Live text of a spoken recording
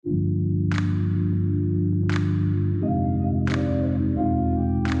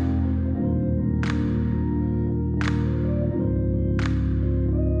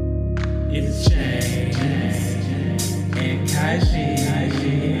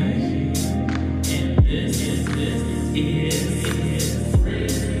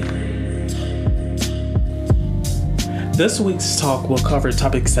This week's talk will cover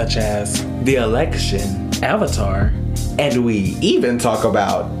topics such as the election, Avatar, and we even talk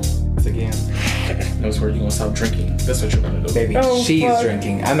about this again. That's where you're gonna stop drinking. That's what you're gonna do. Baby, she is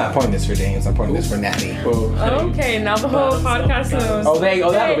drinking. I'm not pouring this for James. I'm pouring this for Natty. Okay, now the whole podcast knows. Oh,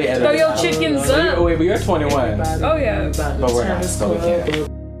 that'll be edited. Throw your chickens up. Wait, but you're 21. Oh, yeah. But we're not, so we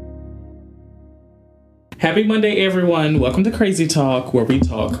can't. Happy Monday, everyone. Welcome to Crazy Talk, where we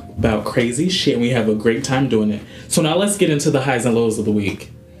talk about crazy shit and we have a great time doing it. So now let's get into the highs and lows of the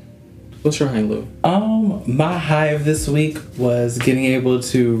week. What's your high and low? My high of this week was getting able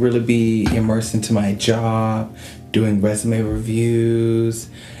to really be immersed into my job, doing resume reviews,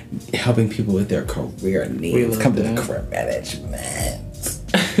 helping people with their career needs, come to the career management.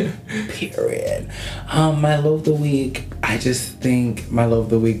 Period. My low of the week, I just think my low of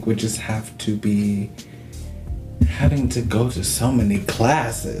the week would just have to be having to go to so many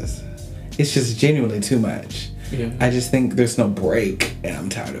classes. It's just genuinely too much. Yeah. I just think there's no break and I'm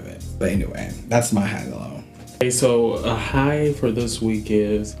tired of it. But anyway, that's my high and low. Okay, so a high for this week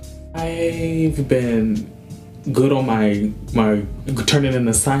is I've been good on my turning in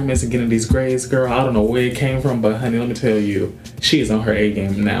assignments and getting these grades, girl. I don't know where it came from, but honey, let me tell you, she is on her A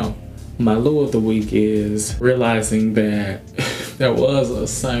game now. My low of the week is realizing that there was an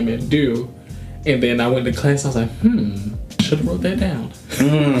assignment due, and then I went to class and I was like, should have wrote that down.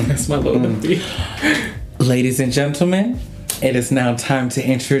 That's my low of the week. Ladies and gentlemen, it is now time to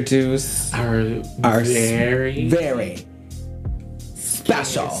introduce our very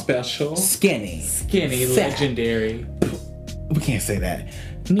special, skinny, fat, legendary. We can't say that.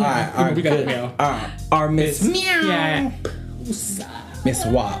 We got Meow. Our Miss Meow, Miss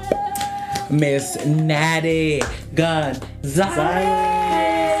Wop, Miss Natty Gonzalez.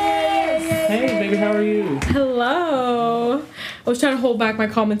 Hey, baby, how are you? Hello. I was trying to hold back my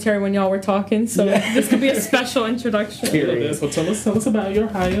commentary when y'all were talking, so this could be a special introduction. So tell us about your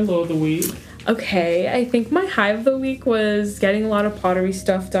high and low of the week. Okay, I think my high of the week was getting a lot of pottery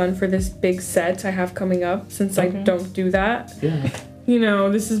stuff done for this big set I have coming up, since I don't do that. Yeah. You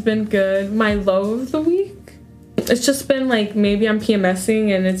know, this has been good. My low of the week? It's just been like, maybe I'm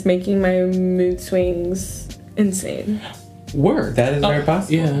PMSing and it's making my mood swings insane. Word. That is very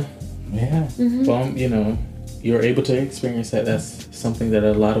possible. Yeah. Yeah. Mm-hmm. Well, you know, you're able to experience that. That's something that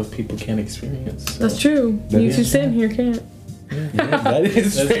a lot of people can't experience. So. That's true. You two sitting here can't. Yeah, that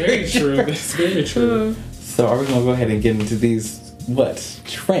is very true. That's very true. So are we gonna go ahead and get into these what's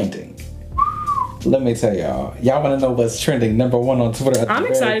trending? Let me tell y'all. Y'all wanna know what's trending number one on Twitter at I'm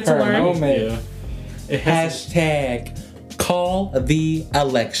excited to learn. moment. Yeah. Hashtag call the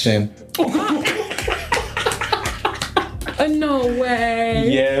election. No way.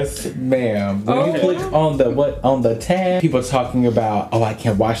 Yes, ma'am. When you click on the tab, people are talking about, oh, I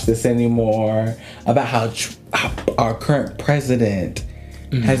can't watch this anymore. About how our current president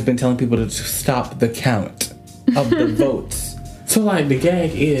has been telling people to stop the count of the votes. So, like, the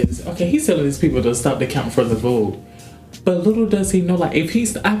gag is, okay, he's telling these people to stop the count for the vote. But little does he know, like,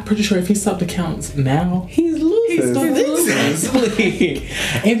 I'm pretty sure if he stopped the counts now, he's losing. Exactly.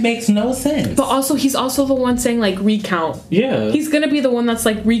 It makes no sense. But also, he's also the one saying, like, recount. Yeah. He's gonna be the one that's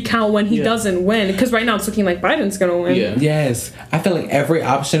like, recount when he doesn't win. Because right now it's looking like Biden's gonna win. Yeah. Yes. I feel like every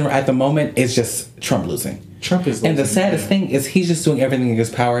option at the moment is just Trump losing. Trump is losing. And the saddest thing is he's just doing everything in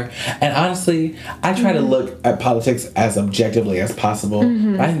his power. And honestly, I try to look at politics as objectively as possible.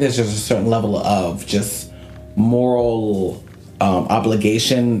 I think there's just a certain level of just moral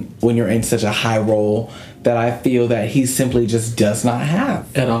obligation when you're in such a high role that I feel that he simply just does not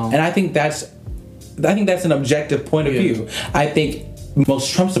have at all. And I think that's an objective point of view. I think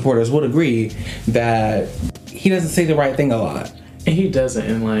most Trump supporters would agree that he doesn't say the right thing a lot. And he doesn't.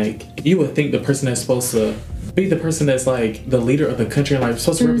 And, like, you would think the person that's supposed to be the person that's, like, the leader of the country and, like,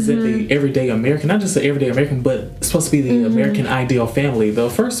 supposed to represent the everyday American, not just the everyday American, but supposed to be the American ideal family.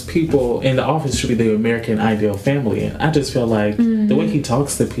 The first people in the office should be the American ideal family. And I just feel like the way he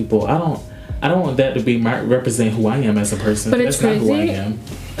talks to people, I don't want that to represent who I am as a person. But that's it's crazy. not who I am.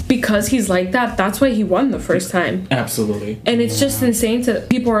 Because he's like that, that's why he won the first time. Absolutely. And it's just insane to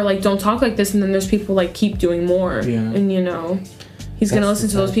people are like, don't talk like this, and then there's people like keep doing more. Yeah. And you know, he's gonna listen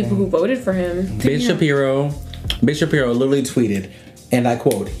to those people who voted for him. Bitch Shapiro literally tweeted, and I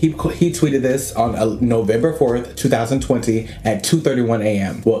quote, he tweeted this on November 4th, 2020 at 2:31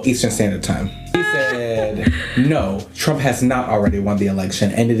 a.m. Well, Eastern Standard Time. He said, no, Trump has not already won the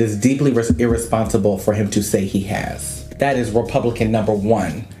election, and it is deeply irresponsible for him to say he has. That is Republican number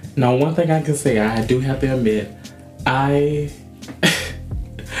one. Now, one thing I can say, I do have to admit, I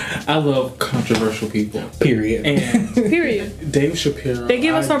love controversial people. Period. And Period. Dave Shapiro. They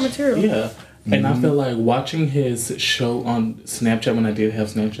give us our material. Yeah. And I feel like watching his show on Snapchat when I did have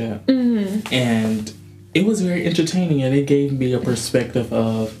Snapchat, and it was very entertaining, and it gave me a perspective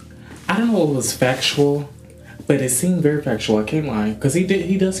of, I don't know if it was factual, but it seemed very factual. I can't lie, because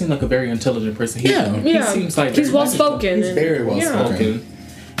he does seem like a very intelligent person. He seems like he's well spoken. He's very well spoken.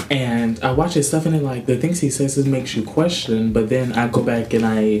 And I watch his stuff, and it, like, the things he says, it makes you question. But then I go back and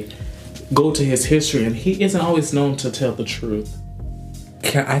I go to his history, and he isn't always known to tell the truth.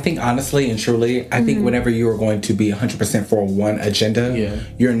 I think honestly and truly, I think whenever you are going to be 100% for one agenda,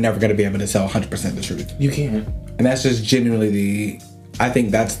 you're never going to be able to tell 100% the truth. You can't. And that's just genuinely I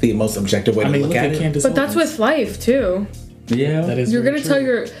think that's the most objective way to look at it. But that's with life too. Yeah. That is you're going to tell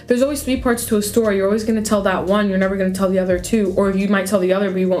there's always 3 parts to a story. You're always going to tell that one. You're never going to tell the other 2. Or you might tell the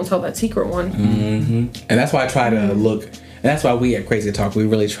other, but you won't tell that secret one. And that's why I try to look... And that's why we at Crazy Talk, we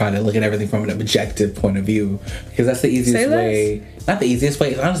really try to look at everything from an objective point of view. Because that's the easiest way. Not the easiest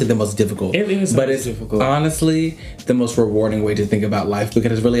way. It's honestly the most difficult. It is but it's difficult. Honestly the most rewarding way to think about life.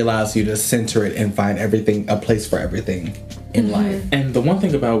 Because it really allows you to center it and find a place for everything in life. And the one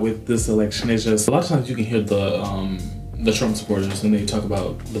thing about with this election is just, a lot of times you can hear the Trump supporters when they talk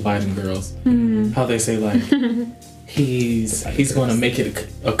about the Biden girls. How they say, like, he's going to make it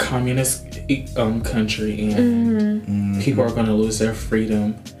a communist country, and people are going to lose their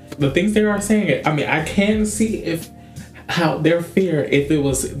freedom. The things they are saying, I mean, I can see how their fear if it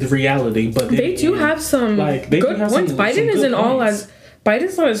was the reality, but they do have some good points. Biden isn't all as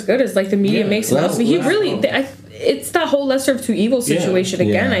Biden's not as good as like the media makes him out to be. He really, it's that whole lesser of two evils situation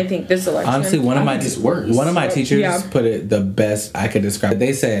again. I think this election. Honestly, one of my teachers put it the best I could describe.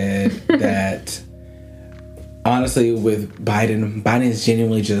 They said that. Honestly, with Biden is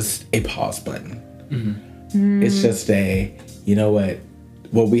genuinely just a pause button. It's just you know what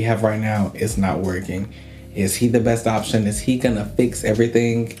we have right now is not working. Is he the best option? Is he gonna fix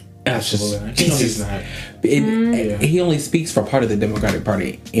everything? Absolutely. He's not. He only speaks for part of the Democratic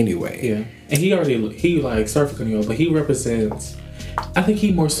Party anyway. Yeah, and sorry for cutting you off, but he represents. I think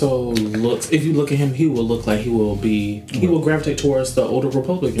he more so looks. If you look at him, he will look like he will gravitate towards the older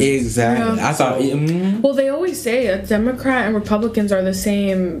Republicans. Exactly. Yeah. I thought. Well, they always say a Democrat and Republicans are the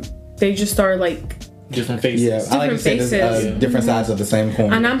same. They just are like different faces. Yeah, I like to say different sides of the same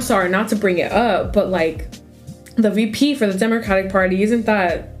coin. And I'm sorry not to bring it up, but like the VP for the Democratic Party isn't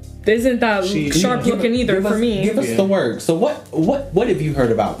that sharp looking either for me. Give us the word. So what have you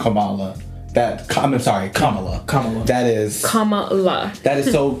heard about Kamala? Kamala. That is Kamala. That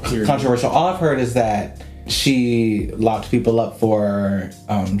is so controversial. All I've heard is that she locked people up for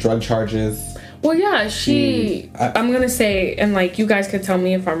drug charges. Well, yeah, I'm gonna say, and like you guys could tell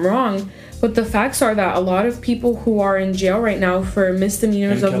me if I'm wrong, but the facts are that a lot of people who are in jail right now for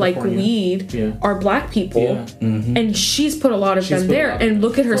misdemeanors of like weed are black people, and she's put a lot of them there. And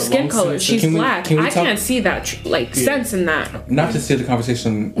look at her skin color; she's black. I can't see that sense in that. Not to steer the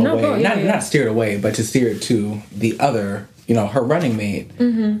conversation away, not steer it away, but to steer it to the other, her running mate.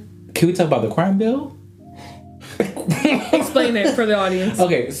 Can we talk about the crime bill? Explain it for the audience.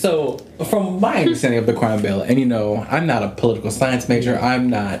 Okay, so from my understanding of the crime bill, and I'm not a political science major, I'm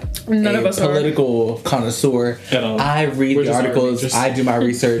not a political connoisseur. I read the articles, I do my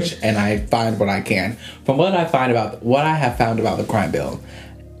research, and I find what I can. From what I have found about the crime bill,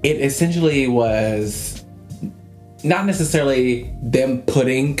 it essentially was not necessarily them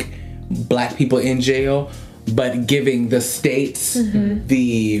putting black people in jail, but giving the states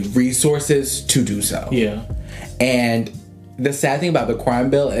the resources to do so. Yeah. And the sad thing about the crime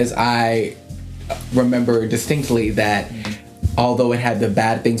bill is I remember distinctly that although it had the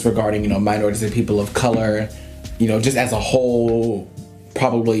bad things regarding, minorities and people of color, just as a whole,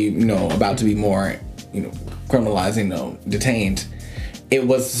 probably, about to be more, criminalizing, detained, it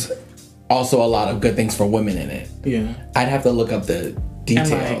was also a lot of good things for women in it. Yeah. I'd have to look up the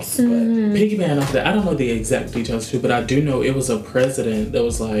details. But piggyback off that, I don't know the exact details too, but I do know it was a president that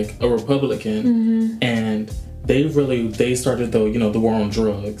was like a Republican, and they started the war on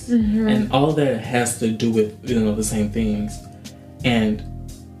drugs, and all that has to do with the same things, and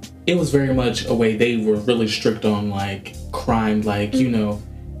it was very much a way they were really strict on like crime, like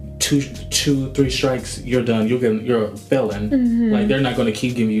 2-3 strikes, you're done, you're a felon, like they're not going to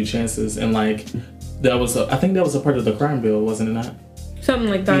keep giving you chances, and like I think that was a part of the crime bill, wasn't it not?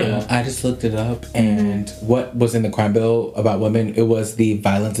 Something like that. Yeah, I just looked it up, and what was in the crime bill about women? It was the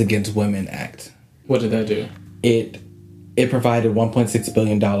Violence Against Women Act. What did that do? It provided $1.6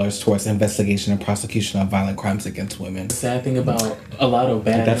 billion towards investigation and prosecution of violent crimes against women. The sad thing about a lot of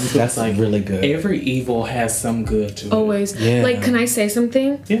bad, that's like really good. Every evil has some good to it. Always. Yeah. Like, can I say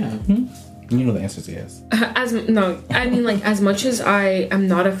something? Yeah. You know the answer is yes. As much as I am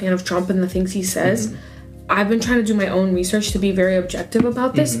not a fan of Trump and the things he says, I've been trying to do my own research to be very objective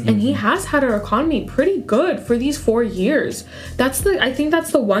about this, and he has had our economy pretty good for these 4 years. I think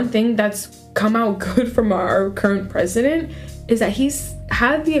that's the one thing that's come out good from our current president, is that he's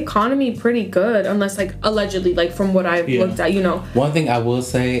had the economy pretty good, unless like allegedly, like from what I've looked at, One thing I will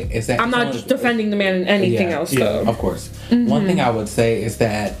say is that I'm not defending the man in anything else, though. Of course. One thing I would say is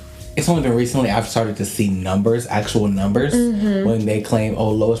that it's only been recently I've started to see actual numbers, when they claim,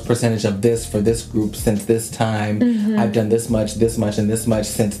 lowest percentage of this for this group since this time. I've done this much, and this much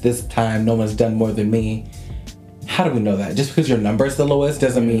since this time. No one's done more than me. How do we know that? Just because your number is the lowest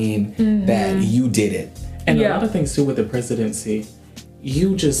doesn't mean that you did it. And a lot of things too with the presidency,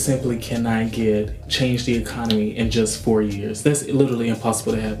 you just simply cannot change the economy in just 4 years. That's literally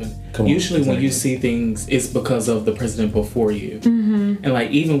impossible to happen. Usually when you see things, it's because of the president before you. And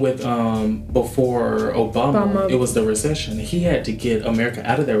like even with before Obama, it was the recession. He had to get America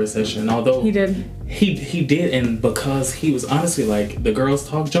out of that recession. Although he did, and because he was honestly like, the girls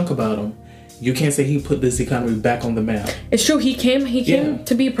talk junk about him. You can't say he put this economy back on the map. It's true. He came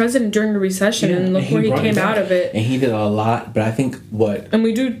to be president during the recession, and look where he came out of it. And he did a lot. But I think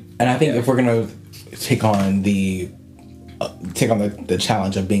I think if we're gonna take on the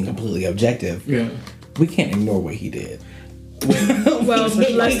challenge of being completely objective, we can't ignore what he did. Well,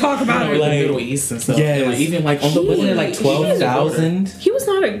 let's talk about it. Like the Middle East and stuff. Yeah, and like, even like on the wasn't it like 12,000? He was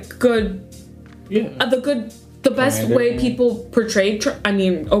not a good. The best way people portrayed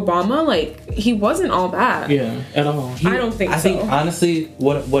Obama, like, he wasn't all bad. Yeah, at all. I don't think so. I think, honestly,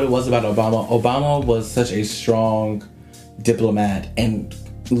 what it was about Obama was such a strong diplomat and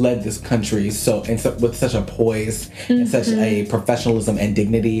led this country with such a poise and such a professionalism and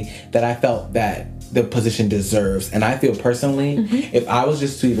dignity that I felt that the position deserves. And I feel personally, if I was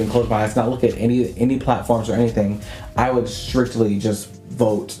just to even close my eyes, not look at any platforms or anything, I would strictly just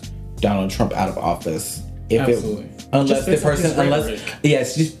vote Donald Trump out of office. Unless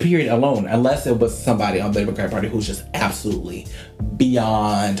just period alone. Unless it was somebody on the Democratic Party who's just absolutely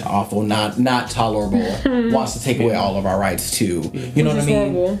beyond awful, not tolerable, wants to take away all of our rights too. You know what I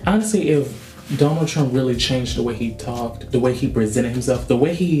mean? Horrible. Honestly, if Donald Trump really changed the way he talked, the way he presented himself, the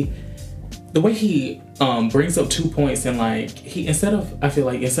way he brings up 2 points, and like instead of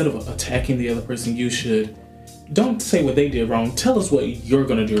attacking the other person, you should. Don't say what they did wrong. Tell us what you're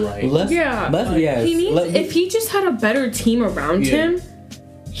gonna do right. If he just had a better team around him,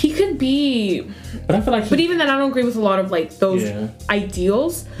 he could be. But I feel like. But even then, I don't agree with a lot of like those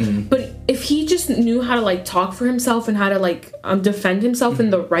ideals. But if he just knew how to like talk for himself and how to like defend himself in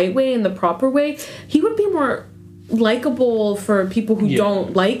the right way, in the proper way, he would be more likable for people who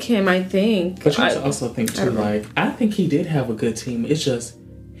don't like him. I think. But you also think too, I think he did have a good team. It's just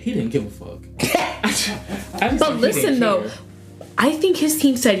he didn't give a fuck. But listen though, I think his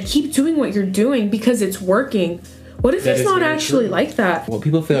team said, keep doing what you're doing because it's working. What if it's not actually like that? What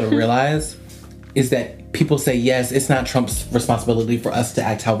people fail to realize is that people say, yes, it's not Trump's responsibility for us to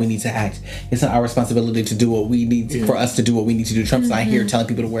act how we need to act. It's not our responsibility to do what we need for us to do what we need to do. Trump's not here telling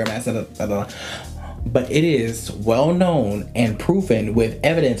people to wear masks. But it is well known and proven with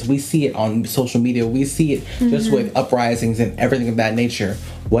evidence. We see it on social media. We see it just with uprisings and everything of that nature.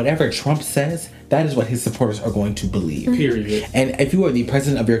 Whatever Trump says, that is what his supporters are going to believe. Period. And if you are the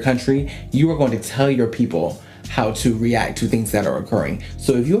president of your country, you are going to tell your people how to react to things that are occurring.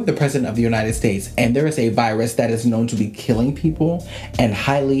 So if you are the president of the United States and there is a virus that is known to be killing people and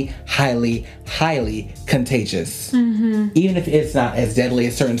highly, highly, highly contagious, even if it's not as deadly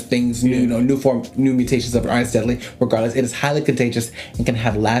as certain things, new mutations of it aren't as deadly, regardless, it is highly contagious and can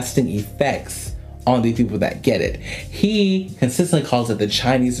have lasting effects on the people that get it. He consistently calls it the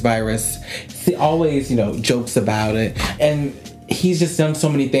Chinese virus. He always, jokes about it. And he's just done so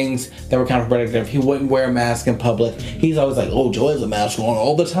many things that were counterproductive. He wouldn't wear a mask in public. He's always like, Joy has a mask on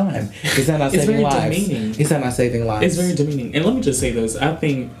all the time. Is that not saving lives? Demeaning. Is that not saving lives? It's very demeaning. And let me just say this. I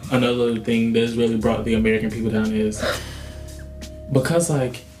think another thing that's really brought the American people down is because,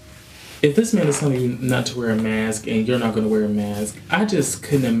 if this man is telling you not to wear a mask and you're not going to wear a mask, I just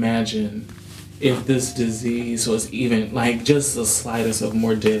couldn't imagine if this disease was even, just the slightest of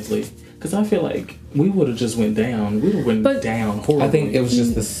more deadly. Because I feel like we would have just went down. We would have went down horribly. I think it was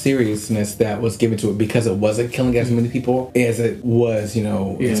just the seriousness that was given to it because it wasn't killing as many people as it was,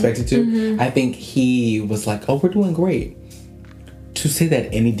 expected to. I think he was like, we're doing great. To say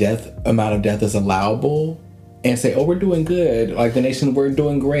that any amount of death is allowable and say, we're doing good, like the nation, we're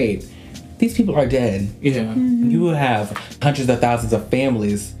doing great. These people are dead. Yeah. You have hundreds of thousands of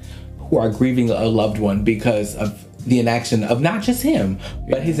families who are grieving a loved one because of the inaction of not just him,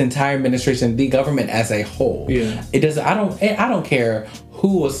 but his entire administration, the government as a whole. Yeah. It does. I don't care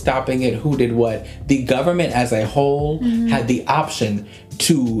who was stopping it, who did what. The government as a whole had the option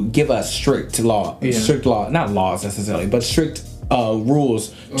to give us strict law, not laws necessarily, but strict rules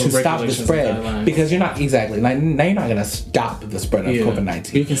to stop the spread, because you're not now you're not gonna stop the spread of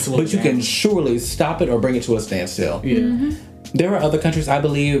COVID-19. You can slow it but you down. can surely stop it or bring it to a standstill. Yeah. There are other countries, I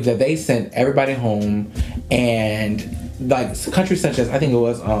believe, that they sent everybody home, and like countries such as, I think it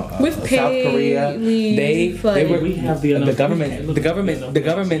was with South Korea, they were, we have the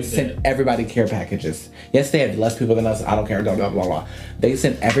government sent everybody care packages. Yes, they had less people than us. I don't care. Blah blah blah blah. They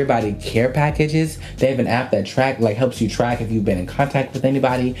sent everybody care packages. They have an app that helps you track if you've been in contact with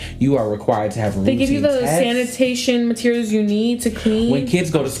anybody. You are required to have routine They give you the tests. sanitation materials you need to clean. When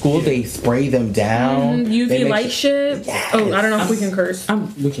kids go to school, they spray them down. UV light shit. Yes. Oh, I don't know if we can curse.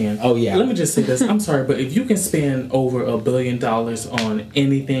 We can. Oh yeah. Let me just say this. I'm sorry, but if you can spend over $1 billion on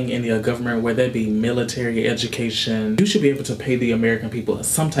anything in the government, whether it be military, education, you should be able to pay the American people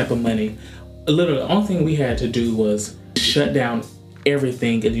some type of money. Literally, the only thing we had to do was shut down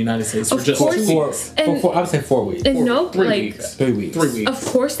everything in the United States for just 2 weeks. I would say 4 weeks. And no, 3 like weeks. 3 weeks. 3 weeks. Of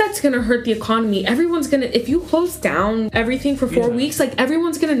course, that's gonna hurt the economy. Everyone's gonna, if you close down everything for 4 weeks, like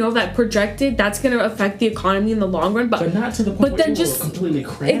everyone's gonna know that projected that's gonna affect the economy in the long run. But not to the point where it will completely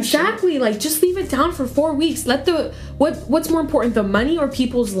crash. Exactly, like just leave it down for 4 weeks. Let what's more important, the money or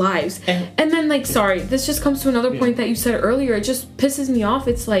people's lives? And then like, sorry, this just comes to another point that you said earlier. It just pisses me off.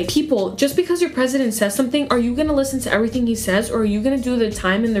 It's like, people, just because your president says something, are you gonna listen to everything he says, or are you gonna do the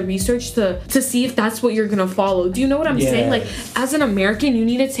time and the research to see if that's what you're gonna follow? Do you know what I'm saying? Like, as an American, you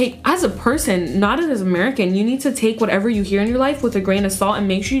need to take, as a person, not as an American, you need to take whatever you hear in your life with a grain of salt and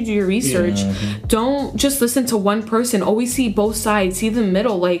make sure you do your research. Don't just listen to one person. Always see both sides, see the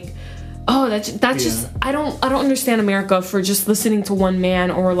middle. Like, oh, that's just, I don't understand America for just listening to one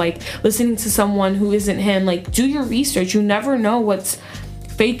man, or like listening to someone who isn't him. Like, do your research. You never know what's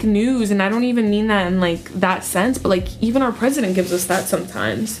fake news, and I don't even mean that in like that sense, but like even our president gives us that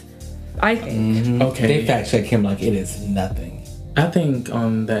sometimes, I think. Okay. They fact check him like it is nothing. I think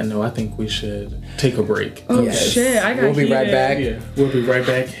on that note, I think we should take a break. Oh shit, I got We'll be right back. Yeah, we'll be right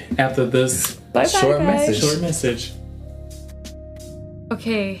back after this short message.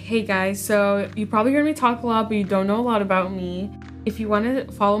 Okay, hey guys, so you probably heard me talk a lot, but you don't know a lot about me. If you want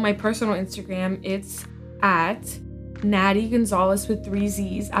to follow my personal Instagram, it's at Natty Gonzalez with 3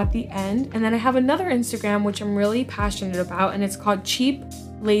 Z's at the end. And then I have another Instagram which I'm really passionate about, and it's called Cheap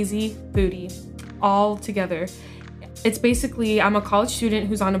Lazy Foodie, all together. It's basically, I'm a college student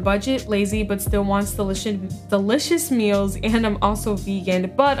who's on a budget, lazy, but still wants delicious meals, and I'm also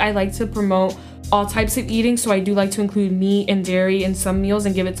vegan, but I like to promote all types of eating, so I do like to include meat and dairy in some meals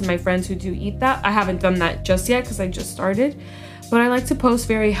and give it to my friends who do eat that. I haven't done that just yet because I just started, but I like to post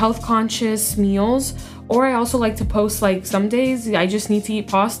very health conscious meals. Or I also like to post, like, some days I just need to eat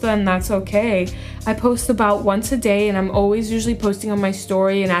pasta, and that's okay. I post about once a day, and I'm always usually posting on my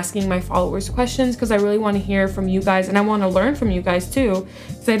story and asking my followers questions, because I really want to hear from you guys, and I want to learn from you guys too,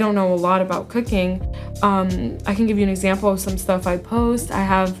 because I don't know a lot about cooking. I can give you an example of some stuff I post. I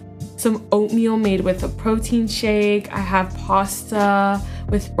have some oatmeal made with a protein shake. I have pasta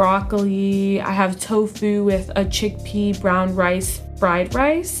with broccoli. I have tofu with a chickpea brown rice, fried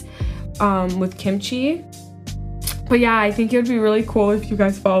rice. With kimchi. But yeah, I think it would be really cool if you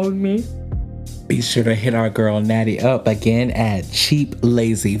guys followed me. Be sure to hit our girl Natty up again at Cheap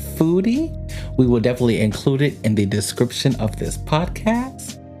Lazy Foodie. We will definitely include it in the description of this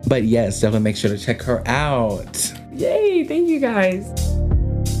podcast. But yes, definitely make sure to check her out. Yay, thank you guys.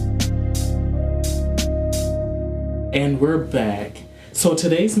 And we're back. So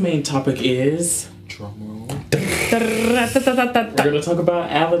today's main topic is, drumroll, we're gonna talk about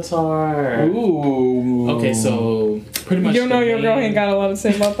Avatar. Ooh. Okay, so pretty much. You know your girl ain't got a lot to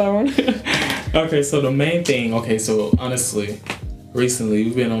say about that one. Okay, so the main thing. Okay, so honestly, recently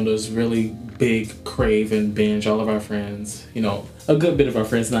we've been on this really big crave and binge. All of our friends, you know, a good bit of our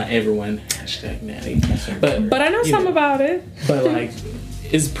friends, not everyone. Hashtag Natty. But I know some about it. But like,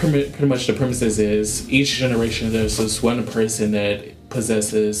 is pretty much the premises is each generation there's this one person that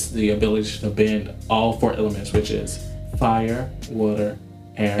possesses the ability to bend all 4 elements, which is fire, water,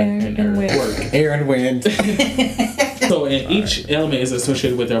 air and earth. Air and wind. So, and each element is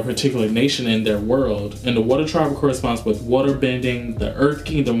associated with their particular nation and their world. And the water tribe corresponds with water bending, the earth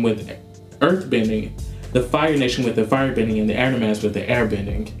kingdom with earth bending, the fire nation with the fire bending, and the air nomads with the air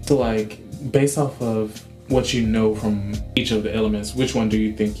bending. So, like, based off of what you know from each of the elements, which one do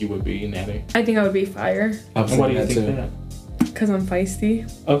you think you would be, Natty? I think I would be fire. And why do you think that? Because I'm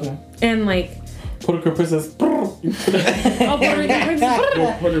feisty. Okay. And like, Puerto Rico princess.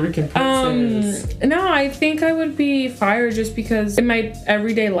 Puerto Rican princess. No, I think I would be fire just because in my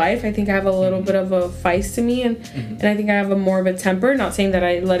everyday life, I think I have a little bit of a feist to me, and I think I have a more of a temper. Not saying that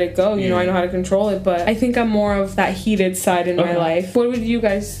I let it go, you know, I know how to control it, but I think I'm more of that heated side in my life. What would you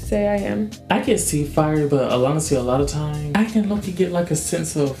guys say I am? I can see fire, but honestly, a lot of times I can look and get like a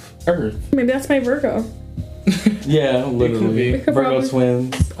sense of earth. Maybe that's my Virgo. Yeah, literally. Virgo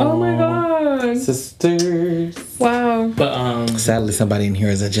twins. Oh my god. Sisters. Wow. But sadly somebody in here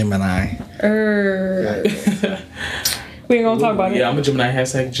is a Gemini. We ain't gonna talk about it. Yeah, I'm a Gemini.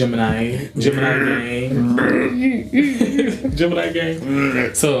 # Gemini. Gemini gang. Gemini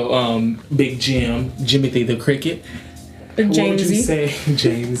gang. So, Big Jim, Jimothy the Cricket. What would you say,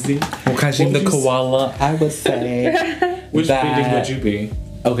 Jamesy? Wakajim the koala, I would say. Which reading would you be?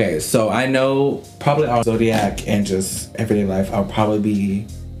 Okay, so I know probably our zodiac and just everyday life, I'll probably be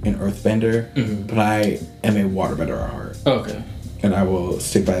an earthbender, but I am a waterbender at heart. Okay. And I will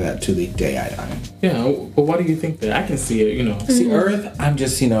stick by that to the day I die. Yeah, but why do you think that? I can see it, you know. See, Earth, I'm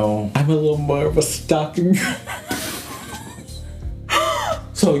just, you know, I'm a little more of a stocking.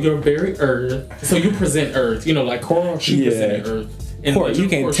 So you're very Earth. So you present Earth, you know, like Coral, she presented Earth. And Cora, you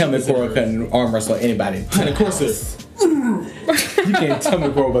can't tell me Coral couldn't arm wrestle anybody. And of course it's... You can't tell me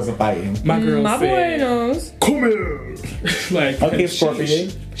Coral wasn't fighting. My girl my said, boy knows. Come here. Like, okay,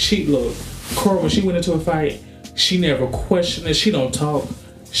 Scorpion. She look, Coral, when she went into a fight, she never questioned it. She don't talk.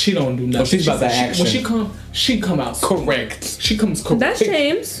 She don't do nothing. Oh, she's about that action. When she come out correct. She comes correct. That's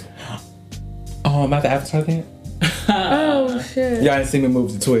James. Oh, am I the Avatar thing? Oh shit. Y'all didn't see me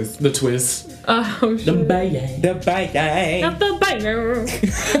move the twist. The twist. Oh shit. The bang. The bang. Not the banger.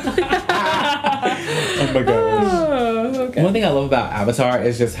 Oh my god. Oh, okay. One thing I love about Avatar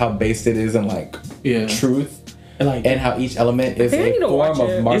is just how based it is in like truth. And how each element is a form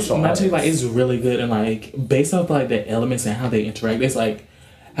of martial arts. Like, it's really good, and like based off like the elements and how they interact, it's like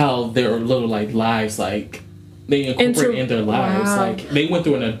how their little like lives like they incorporate in their lives. Wow. Like they went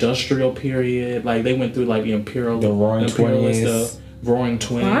through an industrial period, like they went through like the Roaring Twenties. The Roaring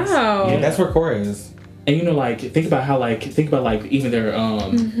Twenties. Wow. Yeah, that's where Korra is. And you know, like think about even their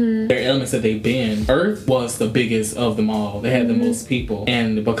their elements that they've been. Earth was the biggest of them all. They had the most people,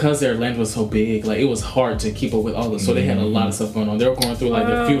 and because their land was so big, like it was hard to keep up with all this. So they had a lot of stuff going on. They were going through like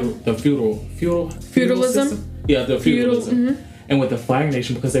the feudalism. System. Yeah, the feudalism. And with the Fire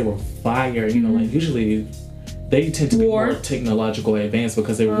Nation, because they were fire, you know, like usually they tend to be more technological advanced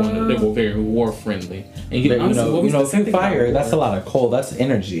because they were very war friendly. And through fire, that's a lot of coal. That's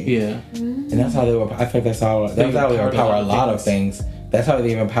energy. Yeah, and that's how they were. I think that's how they would power a lot of things. That's how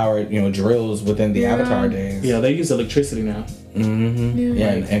they even powered, drills within the Avatar days. Yeah, they use electricity now.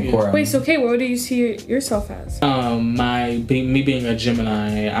 And Korra. Wait, so okay, what do you see yourself as? Me being a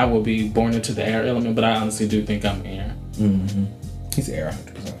Gemini, I will be born into the air element, but I honestly do think I'm air. He's air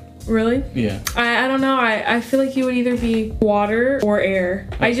 100%. Really? Yeah. I don't know. I feel like you would either be water or air.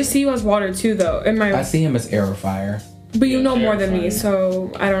 I just see you as water too, though. I see him as air or fire. But you know more than me,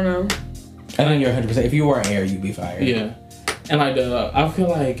 so I don't know. I think you're 100%. If you were air, you'd be fire. Yeah. And like I feel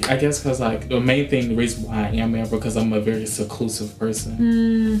like, I guess because like the reason why I am air, because I'm a very seclusive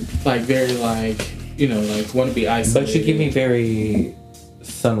person. Like very like, like want to be isolated. But you give me very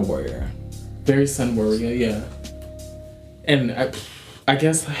sun warrior. Very sun warrior, yeah. And I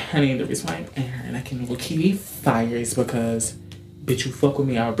guess, honey, the reason why I'm air and I can keep fire is because, bitch, you fuck with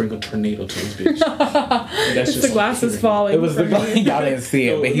me, I'll bring a tornado to this bitch. That's just the glasses falling. It was the glass. Y'all didn't see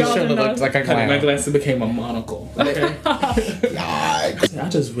it, but he sure looked like a clown. My glasses became a monocle. Okay. I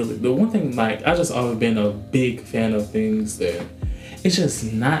just really, the one thing, like, I just always been a big fan of things that it's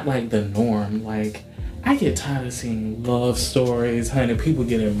just not like the norm. Like, I get tired of seeing love stories, honey. People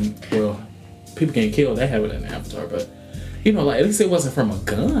getting killed. They have it in Avatar, but like at least it wasn't from a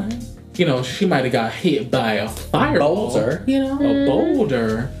gun. She might have got hit by a fireball. Boulder. A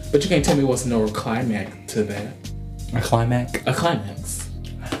boulder. But you can't tell me what's no climax to that. A climax? A climax.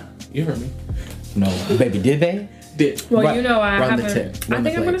 You heard me. No. Baby, did they? Did. Well, I haven't. I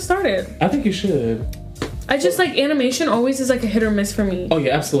think I'm going to start it. I think you should. I just like animation always is like a hit or miss for me. Oh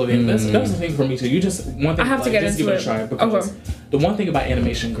yeah, absolutely. And that's the thing for me too. One thing I have to get into it. Try because the one thing about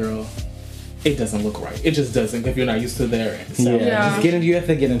animation, girl, it doesn't look right. It just doesn't if you're not used to their sound. Yeah. You have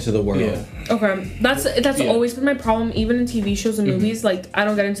to get into the world. Yeah. Okay. That's always been my problem, even in TV shows and movies. Like I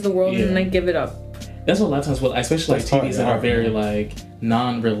don't get into the world and then I give it up. That's what a lot of times, especially like TVs that are very like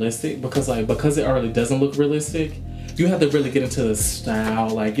non-realistic, because it already doesn't look realistic. You have to really get into the style,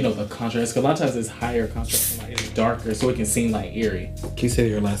 like the contrast. Because a lot of times it's higher contrast, and like it's darker, so it can seem like eerie. Can you say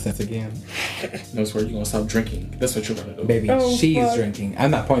your last sentence again? No swear, you're gonna stop drinking. That's what you're gonna do. Baby, she's drinking.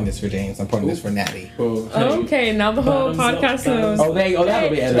 I'm not pouring this for James. I'm pouring this for Natty. Okay, now the whole podcast knows. That'll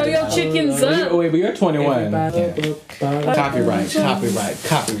be edited. Throw your chickens up. Wait, but you're 21.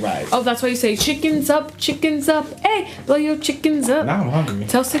 Copyright. Oh, that's why you say chickens up. Hey, blow your chickens up. Now I'm hungry.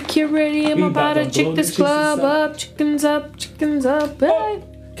 Tell security I'm about to chick this club up. Chickens up. Hey.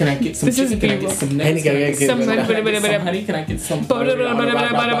 Can I get some chicken? Can I get some nuts? Can I get some honey? Can I get some butter all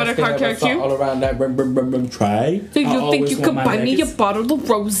around that try? Do you think you could buy me a bottle of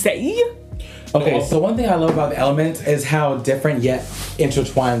rosé? Okay, so one thing I love about the elements is how different yet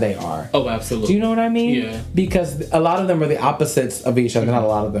intertwined they are. Oh, absolutely. Do you know what I mean? Yeah. Because a lot of them are the opposites of each other. Not a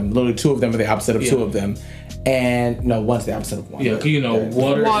lot of them. Literally 2 of them are the opposite of 2 of them. And no, one's the opposite of one. Yeah, you know,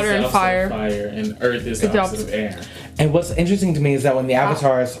 water is and the fire. Of fire, and earth is the opposite of air. And what's interesting to me is that when the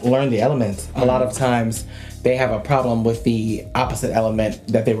avatars learn the elements, a lot of times they have a problem with the opposite element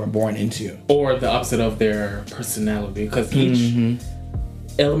that they were born into. Or the opposite of their personality. Because each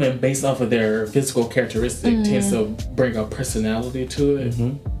element based off of their physical characteristic tends to bring a personality to it.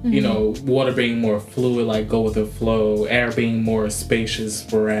 You know, water being more fluid, like go with the flow. Air being more spacious,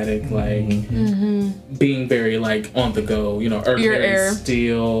 sporadic, like being very like on the go. You know, earth very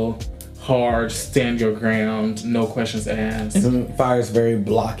still, hard, stand your ground, no questions asked. Fire is very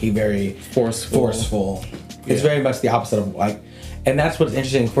blocky, very forceful. It's very much the opposite of like. And that's what's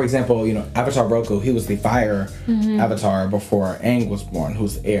interesting. For example, you know, Avatar Roku, he was the fire avatar before Aang was born,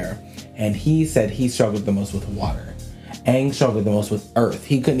 who's air. And he said he struggled the most with water. Aang struggled the most with earth.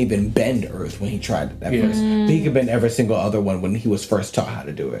 He couldn't even bend earth when he tried it at first. But he could bend every single other one when he was first taught how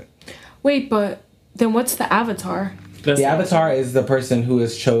to do it. Wait, but then what's the avatar? The avatar is the person who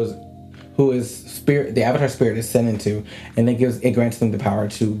is chosen, who is spirit. The avatar spirit is sent into, and it grants them the power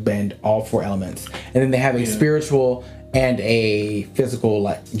to bend all 4 elements. And then they have a spiritual and a physical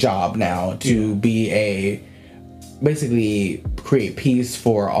like job now to be basically create peace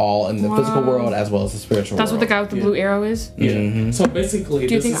for all in the physical world as well as the spiritual That's world. What the guy with the blue arrow is? Yeah. So basically,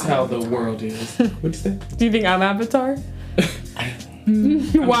 this is how the world is. What'd you say? Do you think I'm Avatar?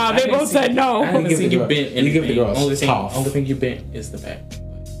 Wow, they both said no. I haven't seen you bent anything. You give the girls only thing you bent is the back.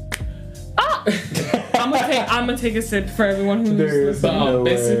 I'm gonna take a sip for everyone who's listening. But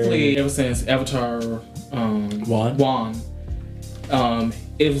basically, ever since Avatar One,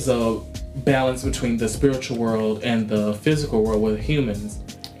 it was a balance between the spiritual world and the physical world with humans.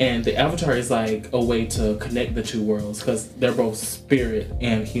 And the Avatar is like a way to connect the 2 worlds because they're both spirit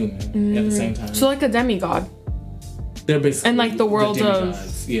and human at the same time. So like a demigod. They're basically and like the world of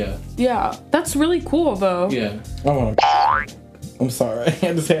yeah. That's really cool though. Yeah. I'm sorry,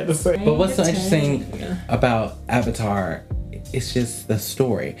 I just had to say. But what's so interesting about Avatar? It's just the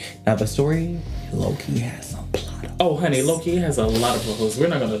story. Now the story, Loki has some plot. Oh, honey, Loki has a lot of holes. We're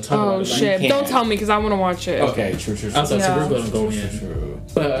not gonna talk about it. Oh shit! Don't tell me because I want to watch it. Okay, true. So we're gonna go in.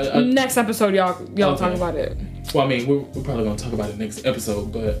 But next episode, y'all talk about it. Well, I mean, we're probably gonna talk about it next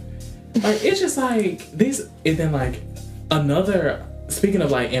episode, but like it's just like these. And then like another. Speaking of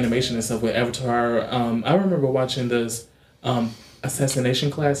like animation and stuff with Avatar, I remember watching this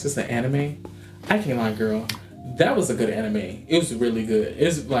Assassination Class. It's an anime. I can't lie, girl. That was a good anime. It was really good.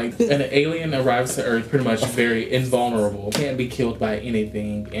 It's like an alien arrives to Earth pretty much very invulnerable. Can't be killed by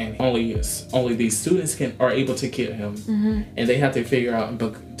anything. And only these students are able to kill him. And they have to figure out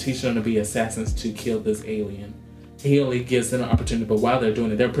and teach them to be assassins to kill this alien. He only gives them an opportunity, but while they're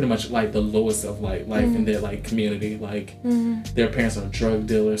doing it, they're pretty much like the lowest of like life in their like community. Like their parents are drug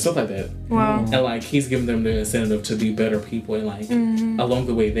dealers, stuff like that. Wow. And like he's giving them the incentive to be better people, and like along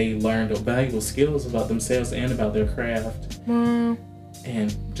the way they learned valuable skills about themselves and about their craft. And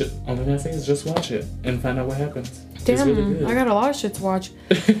only thing I say is just watch it and find out what happens. Damn, it's really good. I got a lot of shit to watch.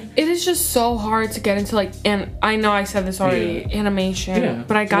 It is just so hard to get into like, and I know I said this already, animation,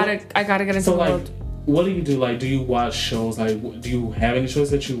 but I gotta get into the world. What do you do? Like, do you watch shows? Like, do you have any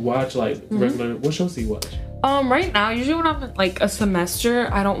shows that you watch? Like, regular? What shows do you watch? Right now, usually when I'm like a semester,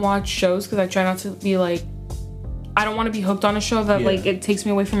 I don't watch shows because I try not to be like, I don't want to be hooked on a show that like it takes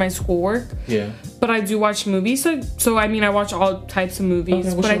me away from my schoolwork. Yeah. But I do watch movies, so I mean, I watch all types of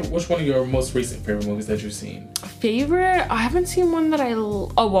movies. Okay, which one of your most recent favorite movies that you've seen? Favorite? I haven't seen one that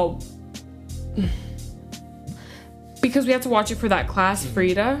because we had to watch it for that class,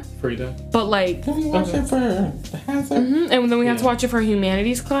 Frida. But like, we watched it for and then we had to watch it for a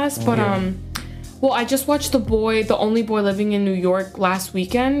humanities class. But well, I just watched The Only Boy Living in New York last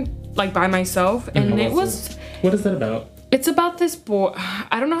weekend, like by myself, and it was. What is that about? It's about this boy.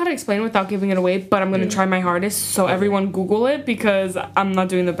 I don't know how to explain it without giving it away, but I'm gonna try my hardest. So everyone Google it because I'm not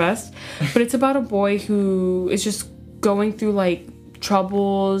doing the best. But it's about a boy who is just going through like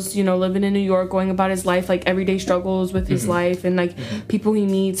troubles, you know, living in New York, going about his life, like everyday struggles with his life, and like people he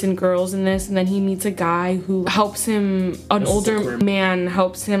meets and girls in this, and then he meets a guy who helps him, an older man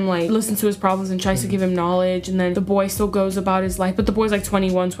helps him like listen to his problems and tries to give him knowledge, and then the boy still goes about his life, but the boy's like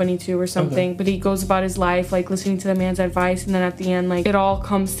 21, 22 or something, but he goes about his life like listening to the man's advice, and then at the end like it all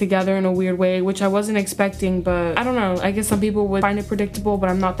comes together in a weird way, which I wasn't expecting, but I don't know, I guess some people would find it predictable, but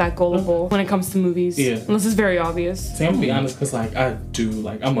I'm not that gullible when it comes to movies, unless it's very obvious. See, I'm gonna be honest, because like I do,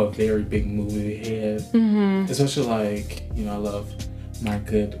 like I'm a very big movie head, especially like, you know, I love my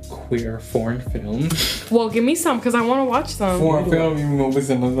good queer foreign films. Well, give me some, because I want to watch them. Foreign film, even though it's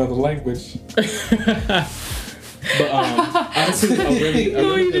in another language. But honestly, a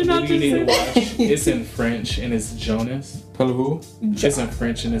really good movie you need to watch. It's in French and it's Jonas. Parlez-vous? It's in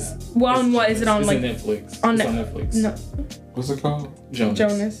French and it's. Well, on what is it on? It's like on Netflix. It's on Netflix. No. What's it called?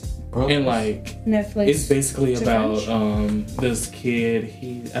 Jonas. And like Netflix. It's basically about this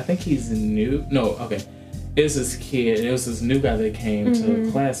kid. I think he's new. No, okay. It's this kid. It was this new guy that came to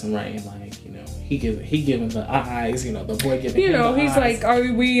class and right, and like, you know, he giving the eyes. You know, the boy giving. You know, him the he's eyes. like,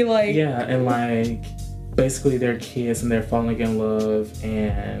 are we like? Yeah, and like basically they're kids and they're falling in love,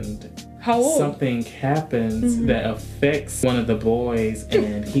 and how old? Something happens that affects one of the boys,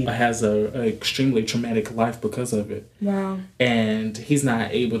 and he has a extremely traumatic life because of it. Wow. And he's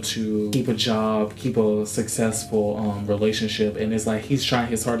not able to keep a job, keep a successful relationship, and it's like he's trying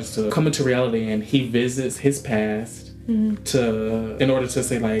his hardest to come into reality, and he visits his past in order to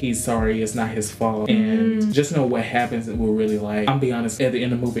say like he's sorry, it's not his fault, and just know what happens. It will really like, I'll be honest, at the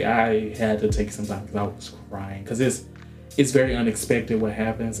end of the movie I had to take some time because I was crying, because it's very unexpected what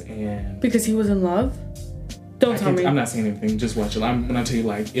happens. And because he was in love. Don't tell me. I'm not saying anything. Just watch it. When I tell you,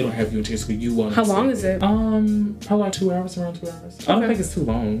 like, it'll have you in tears because you want. How long is it? Probably like 2 hours, around 2 hours. I don't think it's too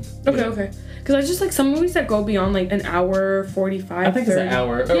long. Okay. Because I just like some movies that go beyond like an hour 45. I think 30. It's an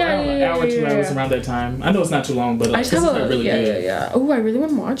hour. Hour, 2 hours around that time. I know it's not too long, but I just have a really good. Yeah. Oh, I really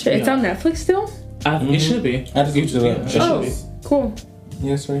want to watch it. It's on Netflix still. It should be. I just looked it up. Cool.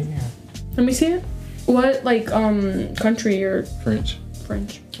 Yes, right here. Let me see it. What like country or French?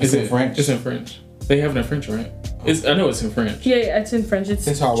 Is it French? It's in French. They have it in French, right? I know it's in French. Yeah, it's in French. It's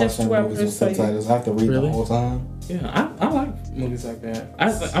hard just watching movies with subtitles. I have to read the whole time. Yeah, I like movies like that. I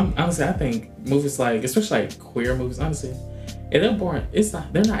think movies like, especially like queer movies, honestly, and they're boring.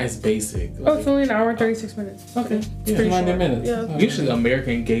 They're not as basic. Like, it's only an hour and 36 minutes. Okay. It's pretty 90 short. minutes. Yeah. Usually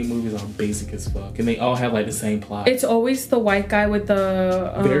American gay movies are basic as fuck, and they all have like the same plot. It's always the white guy with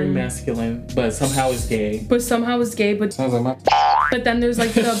the very masculine, but somehow is gay. But sounds like my. But then there's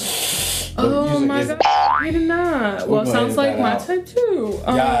like the. Oh my god, I did not. Well, sounds like my type too.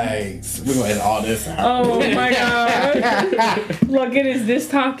 Yikes. We're going to edit all this out. Oh my god. Look, it is this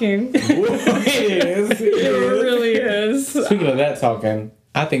talking. It is. It really is. Speaking of that talking,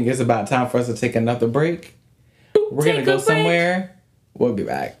 I think it's about time for us to take another break. We're going to go somewhere. We'll be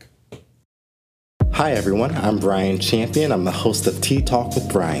back. Hi everyone, I'm Brian Champion. I'm the host of Tea Talk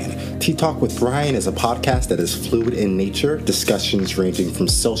with Brian. Tea Talk with Brian is a podcast that is fluid in nature, discussions ranging from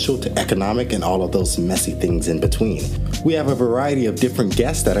social to economic and all of those messy things in between. We have a variety of different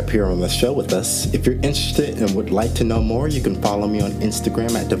guests that appear on the show with us. If you're interested and would like to know more, you can follow me on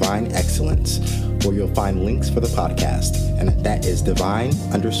Instagram at Divine Excellence, where you'll find links for the podcast, and that is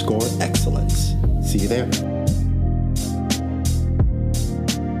Divine_Excellence. See you there.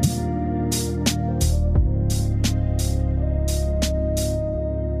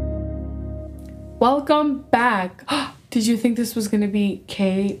 Welcome back. Did you think this was going to be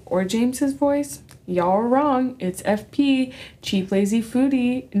Kay or James's voice? Y'all are wrong. It's FP, Cheap Lazy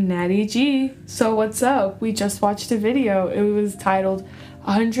Foodie, Natty G. So what's up? We just watched a video. It was titled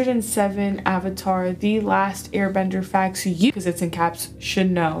 107 Avatar, The Last Airbender Facts You, because it's in caps,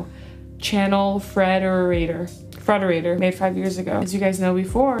 should know. Channel Frederator, made 5 years ago. As you guys know,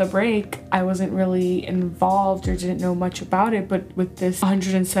 before the break, I wasn't really involved or didn't know much about it, but with this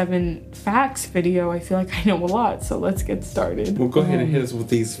 107 facts video, I feel like I know a lot, so let's get started. Well, go ahead and hit us with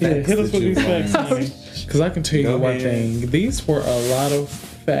these facts. Yeah, hit us with these facts, because I can tell you one thing. These were a lot of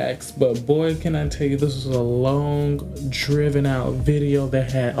facts, but boy, can I tell you, this was a long, driven out video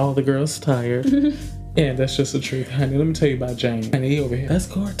that had all the girls tired. And that's just the truth, honey. Let me tell you about James. Honey, he over here. Let's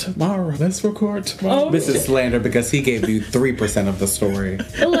record tomorrow. This is slander because he gave you 3% of the story.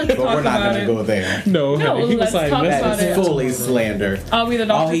 But we're not going to go there. No, honey. He was like, that is fully slander. I'll be the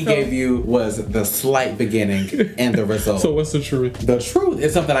doctor. All he gave you was the slight beginning and the result. So what's the truth? The truth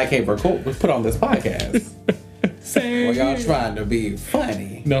is something I can't put on this podcast. Same. Well, y'all trying to be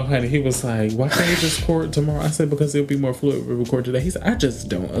funny. No, honey, he was like, why can't we just record tomorrow? I said, because it'll be more fluid if we record today. He said, I just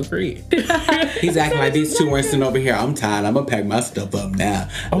don't agree. He's acting like these two weren't sitting over here. I'm tired. I'm going to pack my stuff up now.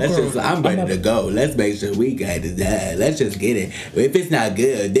 I'm ready to go. Let's make sure we got it done. Let's just get it. If it's not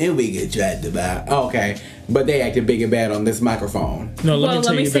good, then we can try to buy. Okay. But they acted big and bad on this microphone. No, let me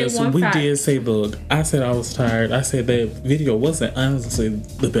tell you this. We did say, look, I said I was tired. I said that video wasn't honestly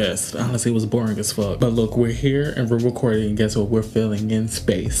the best. Honestly, it was boring as fuck. But look, we're here and we're recording. And guess what? We're filling in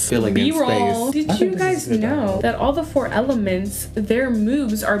space. Filling in space. Did you guys know that all the 4 elements, their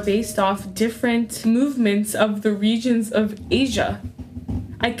moves are based off different movements of the regions of Asia?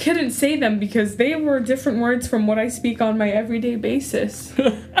 I couldn't say them because they were different words from what I speak on my everyday basis.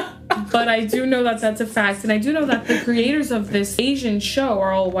 But I do know that that's a fact. And I do know that the creators of this Asian show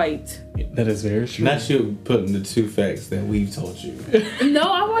are all white. That is very true. Not you putting the 2 facts that we've told you. No,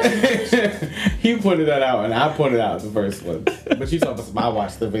 I wasn't. He pointed that out and I pointed out the first one. But you told us I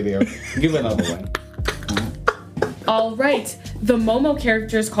watched the video. Give another one. All right. The Momo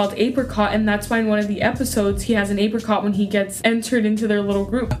character is called Apricot, and that's why in one of the episodes he has an apricot when he gets entered into their little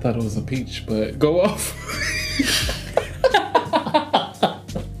group. I thought it was a peach, but go off.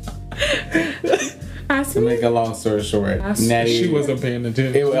 To make a long story short, Natty, she wasn't paying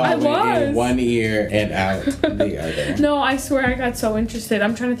attention. I was in one ear and out the other. No, I swear I got so interested.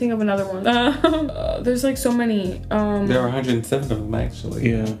 I'm trying to think of another one. There's like so many. There are 107 of them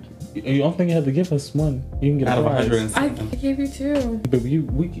actually. Yeah. You don't think you have to give us one? You can get out of 107. I gave you 2. But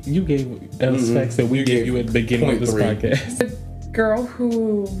you gave us facts that we gave you at the beginning of this podcast. Girl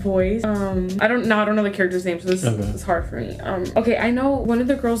who voiced I don't know the character's name, so this is hard for me. Okay, I know one of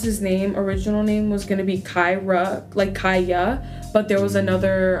the girls' original name was gonna be Kyra, like Kaya, but there was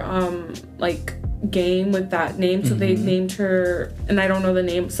another like game with that name, so they named her, and I don't know the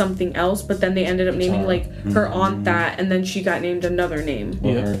name, something else, but then they ended up naming like her aunt that, and then she got named another name.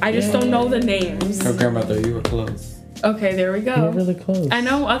 Yeah. I just don't know the names. Her grandmother, you were close. Okay, there we go. You're really close. I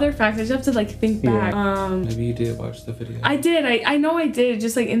know other facts. I just have to like think back. Maybe you did watch the video. I did. I know I did.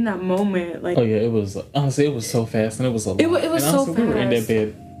 Just like in that moment, like. Oh yeah, it was honestly it was so fast and it was a lot. It was so fast. We were in that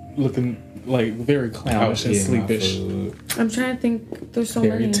bed looking like very clownish and sleepish. I'm trying to think. There's so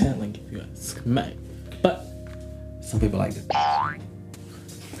very many. Very telling, if you ask me. But some people like it.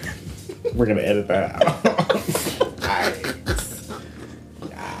 We're gonna edit that out.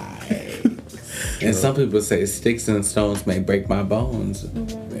 And some people say sticks and stones may break my bones,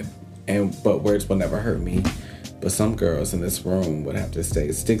 but words will never hurt me. But some girls in this room would have to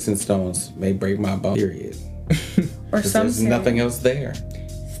say sticks and stones may break my bones. Period. Or some there's nothing else there.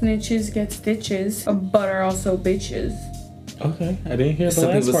 Snitches get stitches, but are also bitches. Okay, I didn't hear the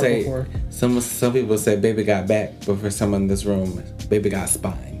last part before. Some people say baby got back, but for someone in this room, baby got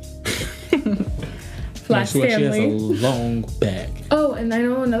spine. Flash family. She has a long back. Oh, and I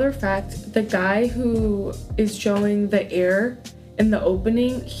know another fact. The guy who is showing the air in the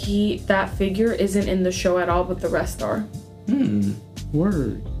opening, that figure isn't in the show at all, but the rest are.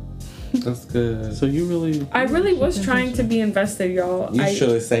 Word. That's good. So I really was trying to be invested, y'all. You should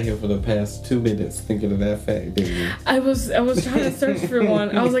have sat here for the past 2 minutes thinking of that fact, didn't you? I was trying to search for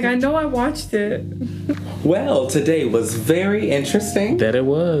one. I was like, I know I watched it. Well, today was very interesting. That it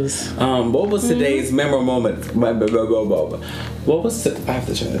was. What was today's memorable moment? What was I have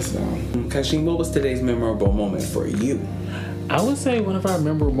to turn this down. Kashim, what was today's memorable moment for you? I would say one of our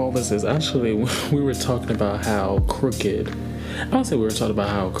memorable moments is actually when we were talking about how crooked. I don't say we were talking about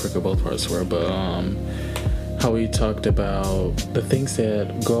how crooked both parts were, but how we talked about the things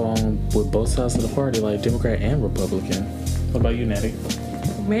that go on with both sides of the party, like Democrat and Republican. What about you, Natty?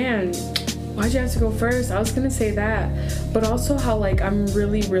 Man, why'd you have to go first? I was gonna say that, but also how like I'm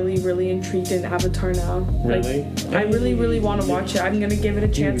really, really, really intrigued in Avatar now. Really? Like, I really, really want to watch it. I'm gonna give it a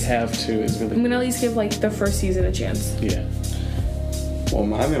chance. You have to. It's really. I'm gonna at least give like the first season a chance. Yeah. Well,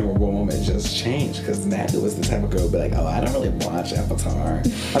 my memorable moment just changed because Natalie was the type of girl who be like, oh, I don't really watch Avatar.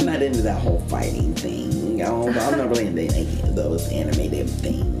 I'm not into that whole fighting thing. I'm not really into those animated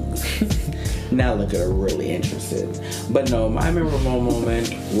things. Now look at her really interested. But no, my memorable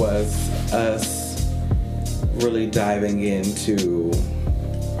moment was us really diving into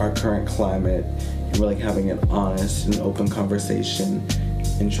our current climate and really having an honest and open conversation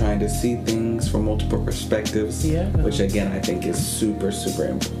and trying to see things from multiple perspectives, which again I think is super, super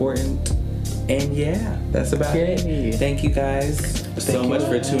important. And yeah, that's about it. Thank you guys so much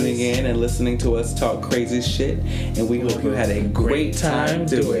for tuning in and listening to us talk crazy shit. And we hope you had a great time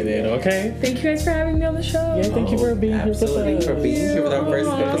doing it, okay? Thank you guys for having me on the show. Yeah, thank you for being here with us. Absolutely, for being here with our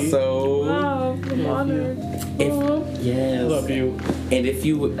first episode. Wow, I'm honored. Yes. Love you. And if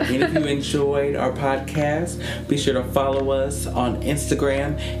you enjoyed our podcast, be sure to follow us on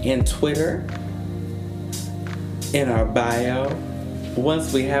Instagram and Twitter in our bio.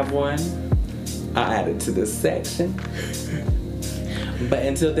 Once we have one, I'll add it to this section. But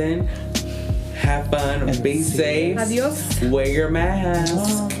until then, have fun, and be safe. Adios. Wear your mask.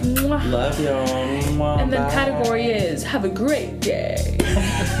 Mwah. Love y'all. And the category is have a great day.